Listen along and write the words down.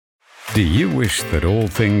Do you wish that all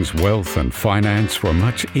things wealth and finance were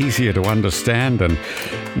much easier to understand and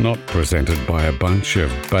not presented by a bunch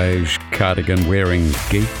of beige cardigan-wearing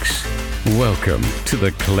geeks? Welcome to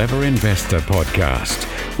the Clever Investor Podcast,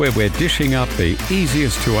 where we're dishing up the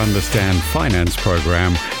easiest to understand finance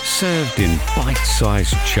program served in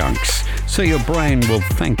bite-sized chunks, so your brain will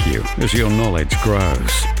thank you as your knowledge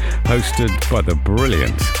grows. Hosted by the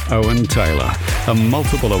brilliant Owen Taylor, a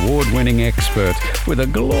multiple award-winning expert with a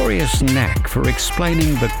glorious knack for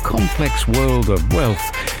explaining the complex world of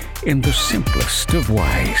wealth in the simplest of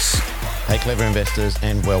ways. Hey clever investors,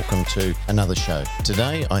 and welcome to another show.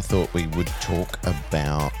 Today I thought we would talk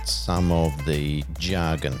about some of the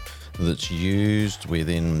jargon that's used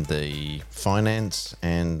within the finance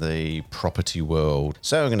and the property world.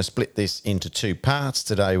 So we're going to split this into two parts.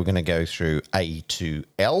 Today we're going to go through A to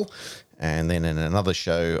L, and then in another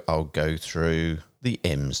show I'll go through the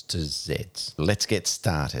M's to Z's. Let's get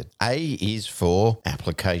started. A is for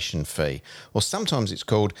application fee, or sometimes it's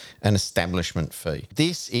called an establishment fee.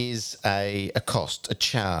 This is a cost, a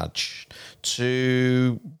charge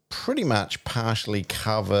to pretty much partially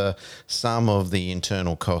cover some of the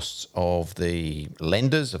internal costs of the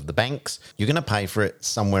lenders, of the banks. You're going to pay for it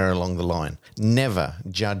somewhere along the line. Never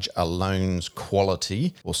judge a loan's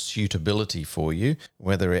quality or suitability for you,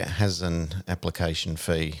 whether it has an application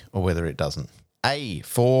fee or whether it doesn't. A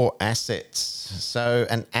for assets. So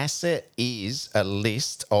an asset is a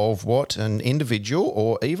list of what an individual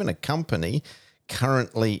or even a company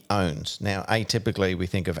currently owns. Now, atypically, we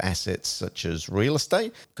think of assets such as real estate.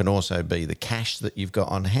 It can also be the cash that you've got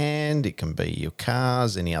on hand. It can be your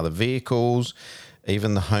cars, any other vehicles,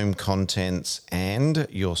 even the home contents, and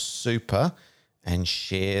your super and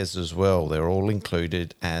shares as well. They're all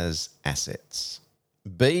included as assets.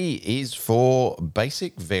 B is for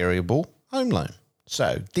basic variable home loan.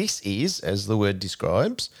 So this is, as the word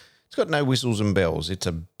describes, it's got no whistles and bells. It's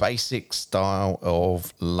a basic style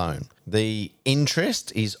of loan. The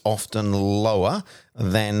interest is often lower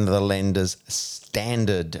than the lender's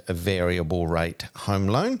standard variable rate home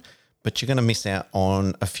loan, but you're going to miss out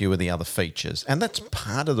on a few of the other features. And that's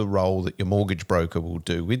part of the role that your mortgage broker will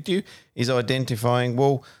do with you, is identifying,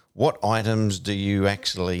 well, what items do you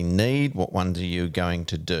actually need? What ones are you going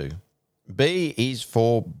to do? B is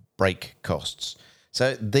for break costs.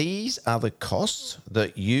 So these are the costs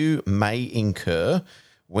that you may incur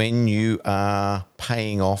when you are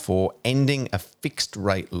paying off or ending a fixed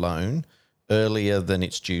rate loan earlier than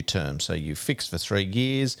its due term. So you fixed for 3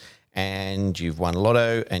 years and you've won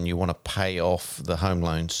lotto and you want to pay off the home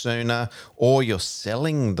loan sooner, or you're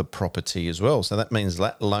selling the property as well. So that means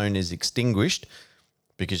that loan is extinguished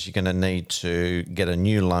because you're going to need to get a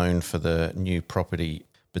new loan for the new property.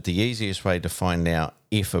 But the easiest way to find out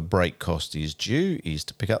if a break cost is due is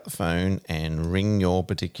to pick up the phone and ring your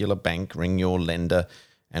particular bank, ring your lender,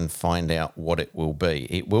 and find out what it will be.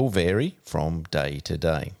 It will vary from day to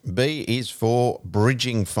day. B is for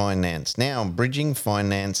bridging finance. Now, bridging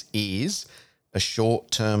finance is a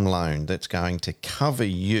short-term loan that's going to cover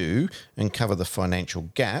you and cover the financial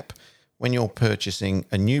gap when you're purchasing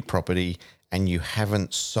a new property and you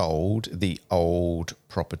haven't sold the old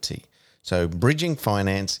property. So bridging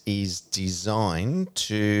finance is designed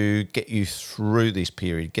to get you through this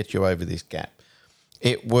period, get you over this gap.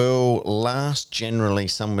 It will last generally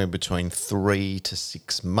somewhere between 3 to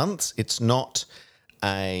 6 months. It's not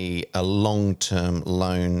a long-term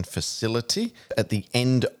loan facility. At the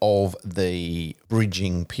end of the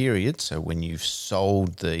bridging period, so when you've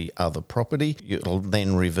sold the other property, you'll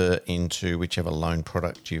then revert into whichever loan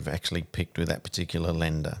product you've actually picked with that particular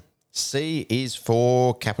lender. C is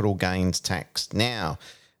for capital gains tax. Now,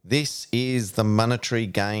 this is the monetary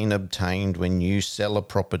gain obtained when you sell a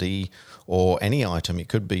property or any item. It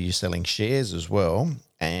could be you're selling shares as well,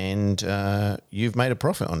 and you've made a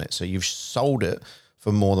profit on it. So you've sold it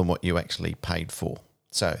for more than what you actually paid for.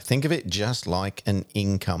 So think of it just like an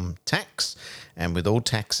income tax. And with all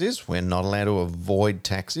taxes, we're not allowed to avoid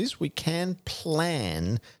taxes. We can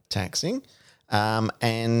plan taxing.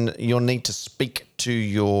 And you'll need to speak to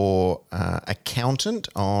your accountant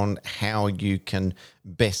on how you can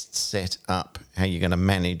best set up how you're going to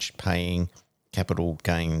manage paying capital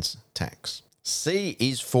gains tax. C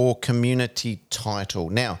is for community title.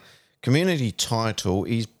 Now, community title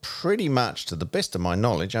is pretty much, to the best of my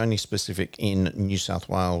knowledge, only specific in New South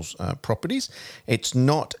Wales properties. It's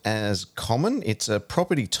not as common. It's a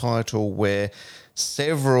property title where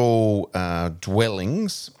several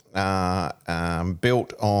dwellings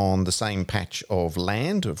built on the same patch of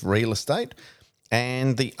land, of real estate,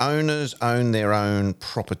 and the owners own their own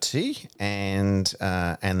property and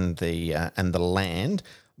the land,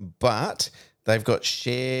 but they've got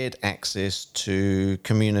shared access to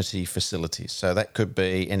community facilities. So that could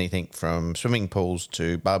be anything from swimming pools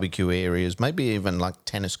to barbecue areas, maybe even like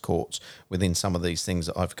tennis courts within some of these things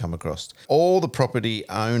that I've come across. All the property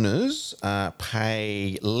owners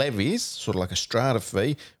pay levies, sort of like a strata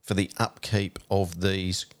fee, for the upkeep of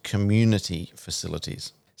these community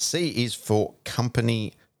facilities. C is for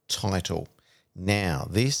company title. Now,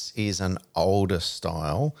 this is an older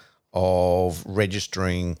style of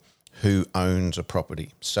registering who owns a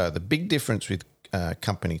property. So the big difference with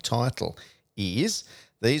company title is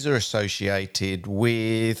these are associated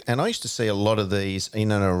with, and I used to see a lot of these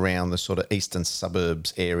in and around the sort of eastern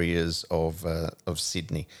suburbs areas of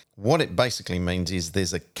Sydney. What it basically means is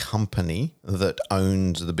there's a company that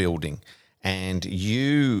owns the building, and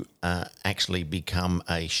you actually become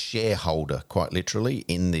a shareholder, quite literally,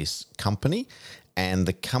 in this company. And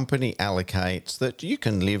the company allocates that you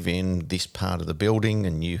can live in this part of the building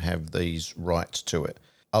and you have these rights to it.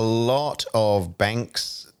 A lot of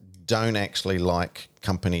banks don't actually like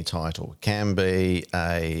company title. It can be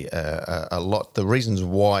a lot. The reasons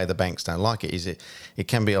why the banks don't like it is it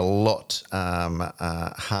can be a lot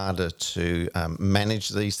harder to manage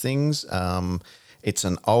these things. It's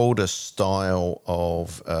an older style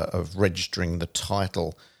of registering the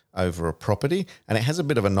title over a property, and it has a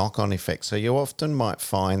bit of a knock-on effect. So you often might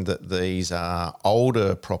find that these are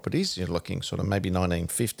older properties. You're looking sort of maybe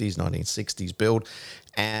 1950s, 1960s build,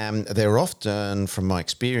 and they're often, from my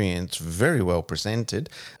experience, very well presented.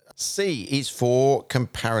 C is for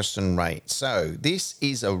comparison rate. So this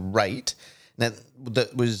is a rate that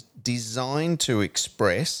was designed to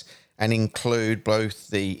express and include both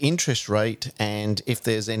the interest rate and if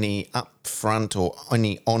there's any upfront or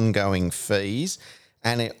any ongoing fees.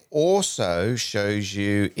 And it also shows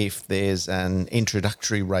you if there's an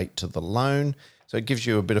introductory rate to the loan. So it gives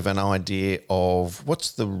you a bit of an idea of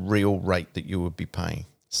what's the real rate that you would be paying.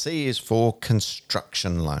 C is for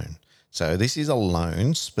construction loan. So this is a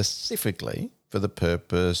loan specifically for the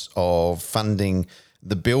purpose of funding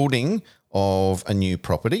the building of a new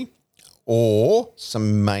property or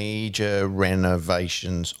some major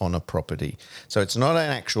renovations on a property. So it's not an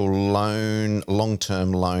actual loan,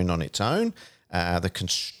 long-term loan on its own. The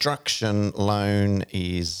construction loan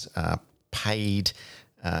is paid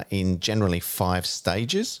in generally 5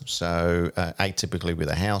 stages. So atypically with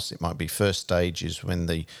a house, it might be first stage is when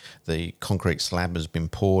the concrete slab has been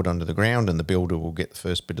poured under the ground and the builder will get the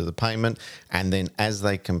first bit of the payment. And then as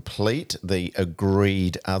they complete the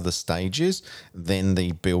agreed other stages, then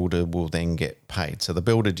the builder will then get paid. So the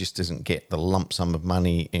builder just doesn't get the lump sum of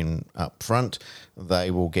money in up front.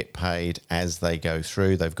 They will get paid as they go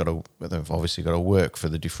through. They've obviously got to work for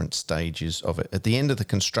the different stages of it. At the end of the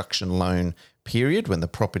construction loan period, when the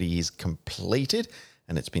property is completed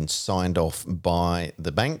and it's been signed off by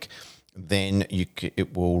the bank, then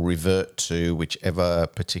it will revert to whichever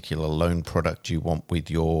particular loan product you want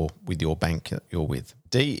with your bank that you're with.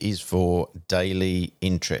 D is for daily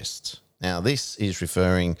interest. Now, this is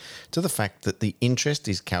referring to the fact that the interest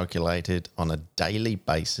is calculated on a daily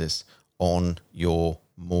basis on your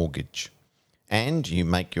mortgage. And you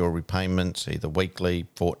make your repayments either weekly,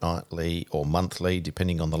 fortnightly, or monthly,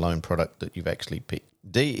 depending on the loan product that you've actually picked.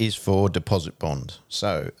 D is for deposit bond.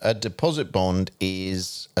 So a deposit bond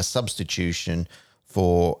is a substitution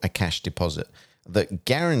for a cash deposit that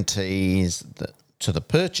guarantees to the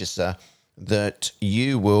purchaser that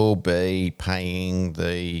you will be paying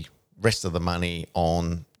the rest of the money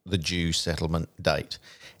on the due settlement date.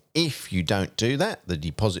 If you don't do that, the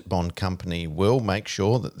deposit bond company will make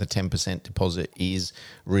sure that the 10% deposit is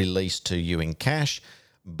released to you in cash,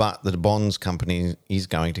 but the bonds company is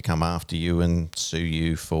going to come after you and sue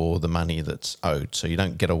you for the money that's owed. So you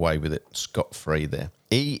don't get away with it scot-free there.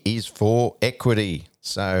 E is for equity.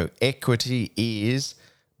 So equity is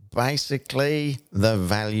basically the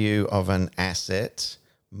value of an asset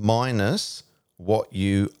minus what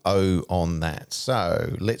you owe on that.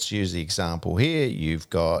 So let's use the example here. You've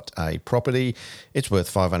got a property, it's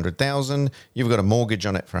worth $500,000. You've got a mortgage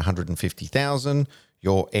on it for $150,000.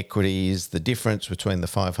 Your equity is the difference between the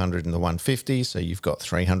 $500 and the $150. So you've got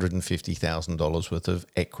 $350,000 worth of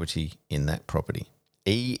equity in that property.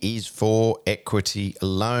 E is for equity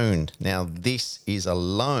loan. Now, this is a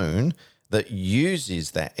loan that uses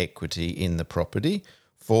that equity in the property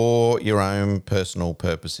for your own personal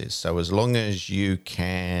purposes. So as long as you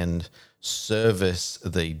can service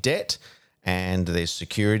the debt and there's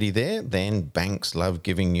security there, then banks love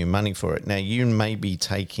giving you money for it. Now, you may be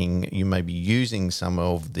using some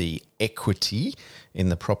of the equity in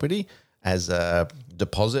the property as a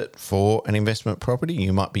deposit for an investment property.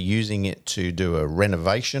 You might be using it to do a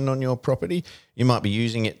renovation on your property. You might be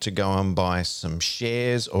using it to go and buy some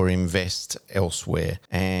shares or invest elsewhere.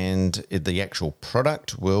 And the actual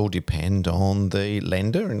product will depend on the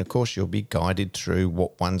lender. And of course, you'll be guided through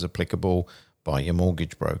what one's applicable by your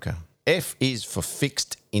mortgage broker. F is for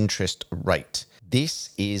fixed interest rate. This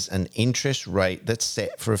is an interest rate that's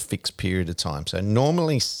set for a fixed period of time. So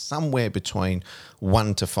normally somewhere between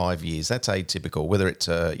 1 to 5 years. That's atypical, whether it's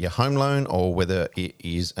your home loan or whether it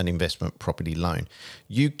is an investment property loan.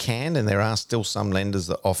 You can, and there are still some lenders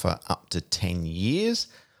that offer up to 10 years.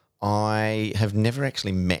 I have never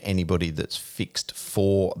actually met anybody that's fixed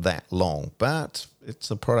for that long, but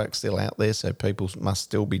it's a product still out there, so people must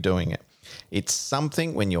still be doing it. It's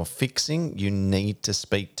something when you're fixing, you need to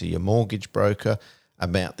speak to your mortgage broker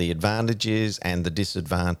about the advantages and the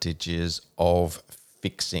disadvantages of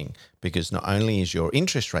fixing, because not only is your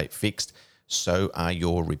interest rate fixed, so are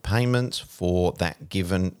your repayments for that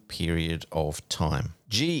given period of time.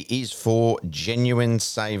 G is for genuine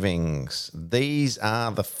savings. These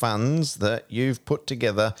are the funds that you've put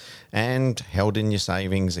together and held in your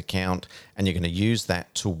savings account, and you're going to use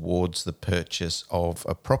that towards the purchase of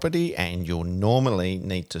a property, and you'll normally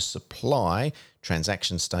need to supply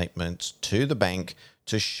transaction statements to the bank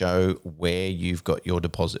to show where you've got your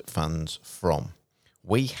deposit funds from.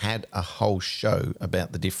 We had a whole show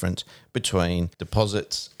about the difference between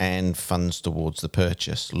deposits and funds towards the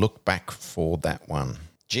purchase. Look back for that one.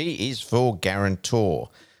 G is for guarantor.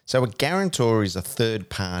 So a guarantor is a third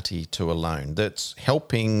party to a loan that's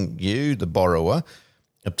helping you, the borrower,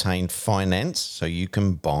 obtain finance so you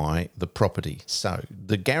can buy the property. So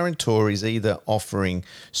the guarantor is either offering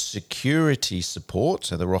security support,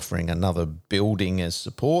 so they're offering another building as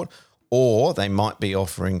support, or they might be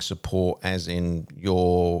offering support as in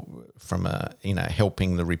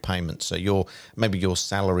helping the repayment. So maybe your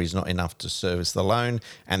salary is not enough to service the loan,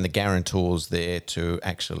 and the guarantor's there to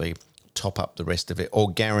actually top up the rest of it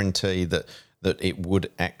or guarantee that it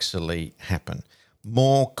would actually happen.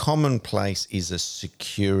 More commonplace is a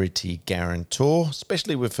security guarantor,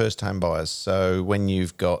 especially with first-home buyers. So when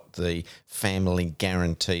you've got the family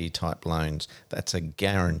guarantee type loans, that's a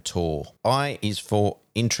guarantor. I is for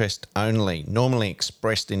interest only, normally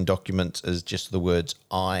expressed in documents as just the words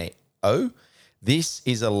I owe. This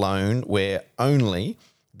is a loan where only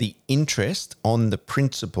the interest on the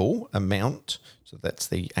principal amount, so that's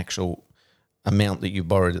the actual amount that you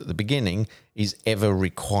borrowed at the beginning, is ever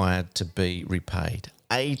required to be repaid.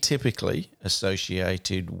 Atypically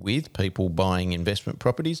associated with people buying investment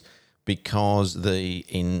properties, because the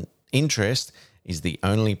interest is the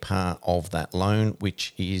only part of that loan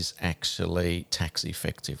which is actually tax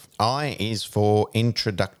effective. I is for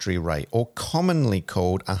introductory rate, or commonly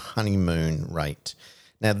called a honeymoon rate.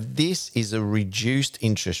 Now, this is a reduced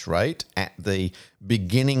interest rate at the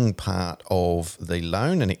beginning part of the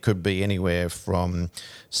loan, and it could be anywhere from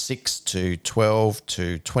 6 to 12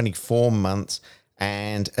 to 24 months.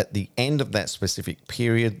 And at the end of that specific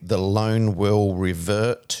period, the loan will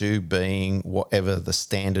revert to being whatever the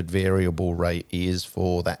standard variable rate is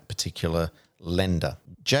for that particular lender.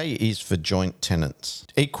 J is for joint tenants,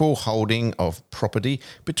 equal holding of property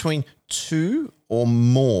between two or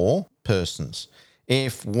more persons.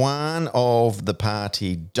 If one of the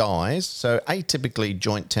party dies, so atypically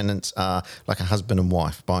joint tenants are like a husband and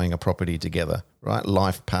wife buying a property together, right?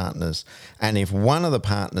 Life partners. And if one of the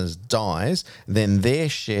partners dies, then their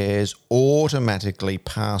shares automatically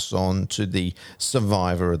pass on to the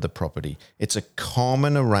survivor of the property. It's a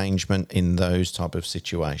common arrangement in those type of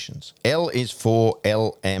situations. L is for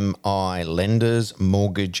LMI, lenders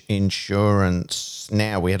mortgage insurance.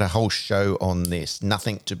 Now, we had a whole show on this.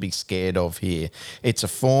 Nothing to be scared of here. It's a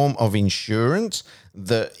form of insurance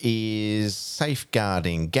that is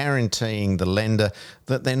safeguarding, guaranteeing the lender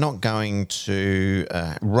that they're not going to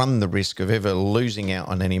run the risk of ever losing out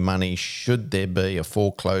on any money should there be a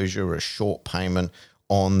foreclosure or a short payment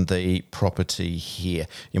on the property here.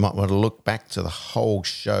 You might want to look back to the whole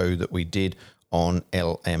show that we did on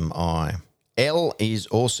LMI. L is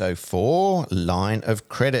also for line of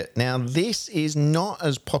credit. Now, this is not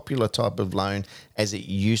as popular type of loan as it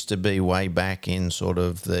used to be way back in sort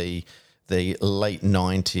of the late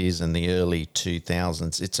 90s and the early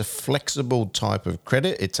 2000s. It's a flexible type of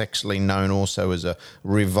credit. It's actually known also as a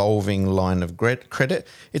revolving line of credit.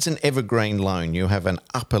 It's an evergreen loan. You have an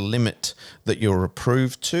upper limit that you're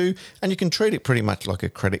approved to, and you can treat it pretty much like a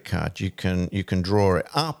credit card. You can draw it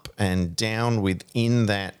up and down within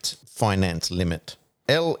that finance limit.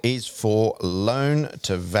 L is for loan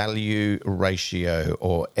to value ratio,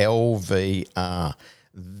 or LVR.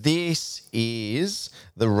 This is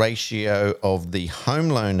the ratio of the home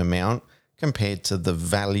loan amount compared to the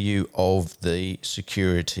value of the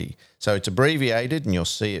security. So it's abbreviated, and you'll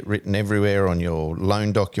see it written everywhere on your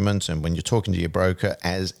loan documents and when you're talking to your broker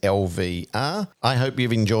as LVR. I hope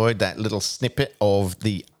you've enjoyed that little snippet of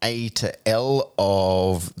the A to L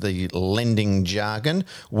of the lending jargon.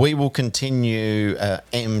 We will continue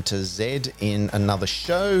M to Z in another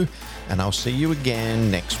show, and I'll see you again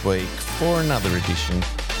next week for another edition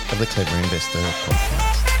of the Clever Investor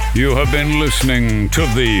Podcast. You have been listening to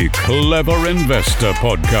the Clever Investor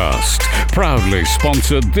Podcast, proudly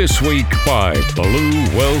sponsored this week by Blue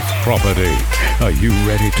Wealth Property. Are you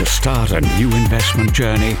ready to start a new investment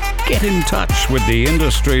journey? Get in touch with the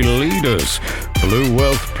industry leaders, Blue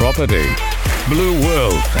Wealth Property. Blue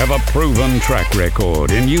Wealth have a proven track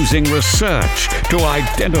record in using research to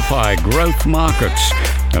identify growth markets,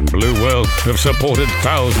 and Blue Wealth have supported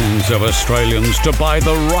thousands of Australians to buy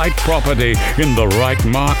the right property in the right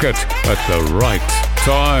market at the right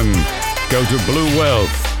time. Go to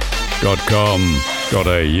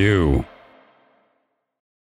bluewealth.com.au.